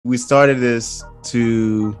we started this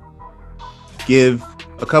to give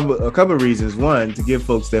a couple of reasons. One, to give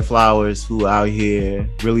folks their flowers who are out here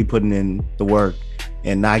really putting in the work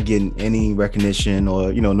and not getting any recognition,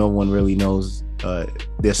 or no one really knows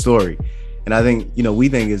their story. And I think we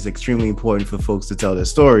think it's extremely important for folks to tell their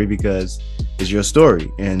story because it's your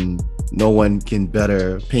story, and no one can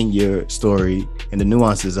better paint your story and the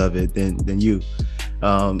nuances of it than you.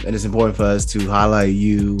 And it's important for us to highlight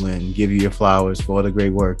you and give you your flowers for all the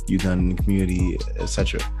great work you've done in the community,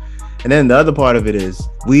 etc. And then the other part of it is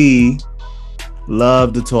we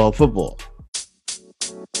love to talk football.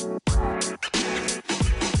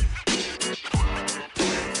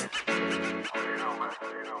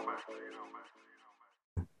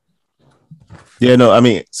 Yeah, no, I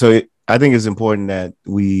mean, I think it's important that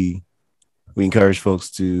we encourage folks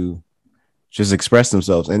to just express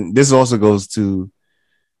themselves, and this also goes to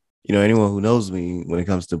anyone who knows me when it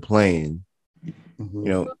comes to playing.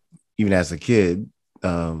 Mm-hmm. Even as a kid,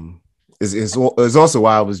 is also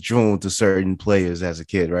why I was drawn to certain players as a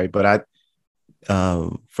kid, right? But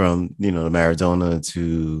from the Maradona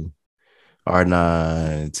to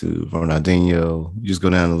R9 to Ronaldinho, you just go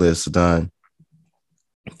down the list. Zidane,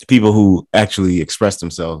 people who actually express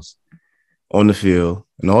themselves on the field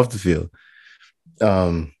and off the field.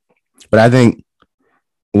 But I think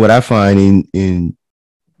what I find in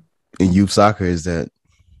youth soccer is that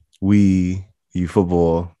youth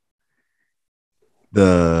football,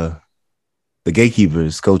 the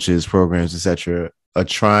gatekeepers, coaches, programs, etc., are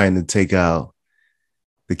trying to take out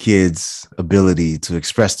the kids' ability to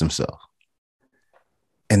express themselves,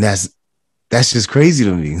 and that's just crazy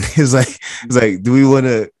to me. It's like, do we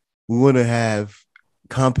want to have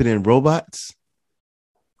competent robots,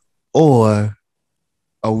 or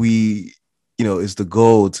are we, is the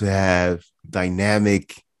goal to have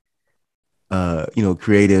dynamic,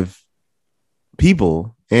 creative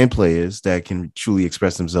people and players that can truly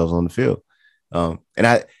express themselves on the field? And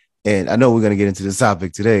I know we're going to get into this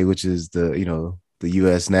topic today, which is the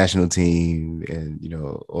U.S. national team and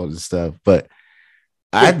all this stuff. But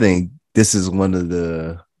I think this is one of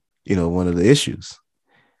the issues.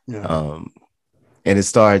 Yeah. And it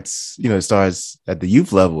starts at the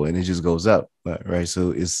youth level and it just goes up, right?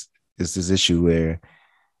 So it's this issue where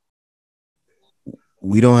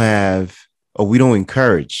we don't have, or we don't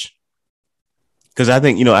encourage, because I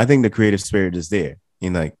think the creative spirit is there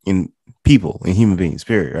in people, in human beings,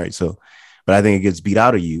 period, right? So, but I think it gets beat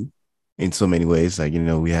out of you in so many ways. Like,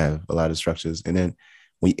 we have a lot of structures, and then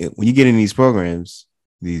when you get in these programs,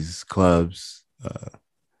 these clubs,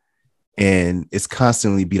 and it's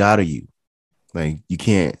constantly beat out of you. Like, you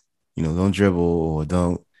can't, don't dribble, or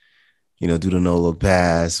don't, do the no look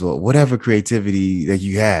pass, or whatever creativity that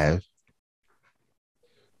you have.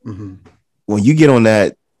 Mm-hmm. When you get on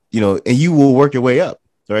that, and you will work your way up,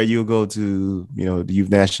 right? You'll go to, the youth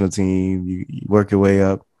national team, you work your way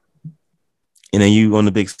up, and then you on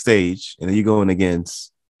the big stage, and then you're going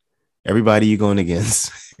against everybody you're going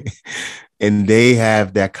against, and they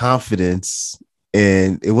have that confidence,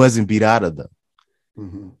 and it wasn't beat out of them.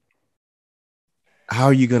 Mm-hmm. How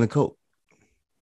are you going to cope?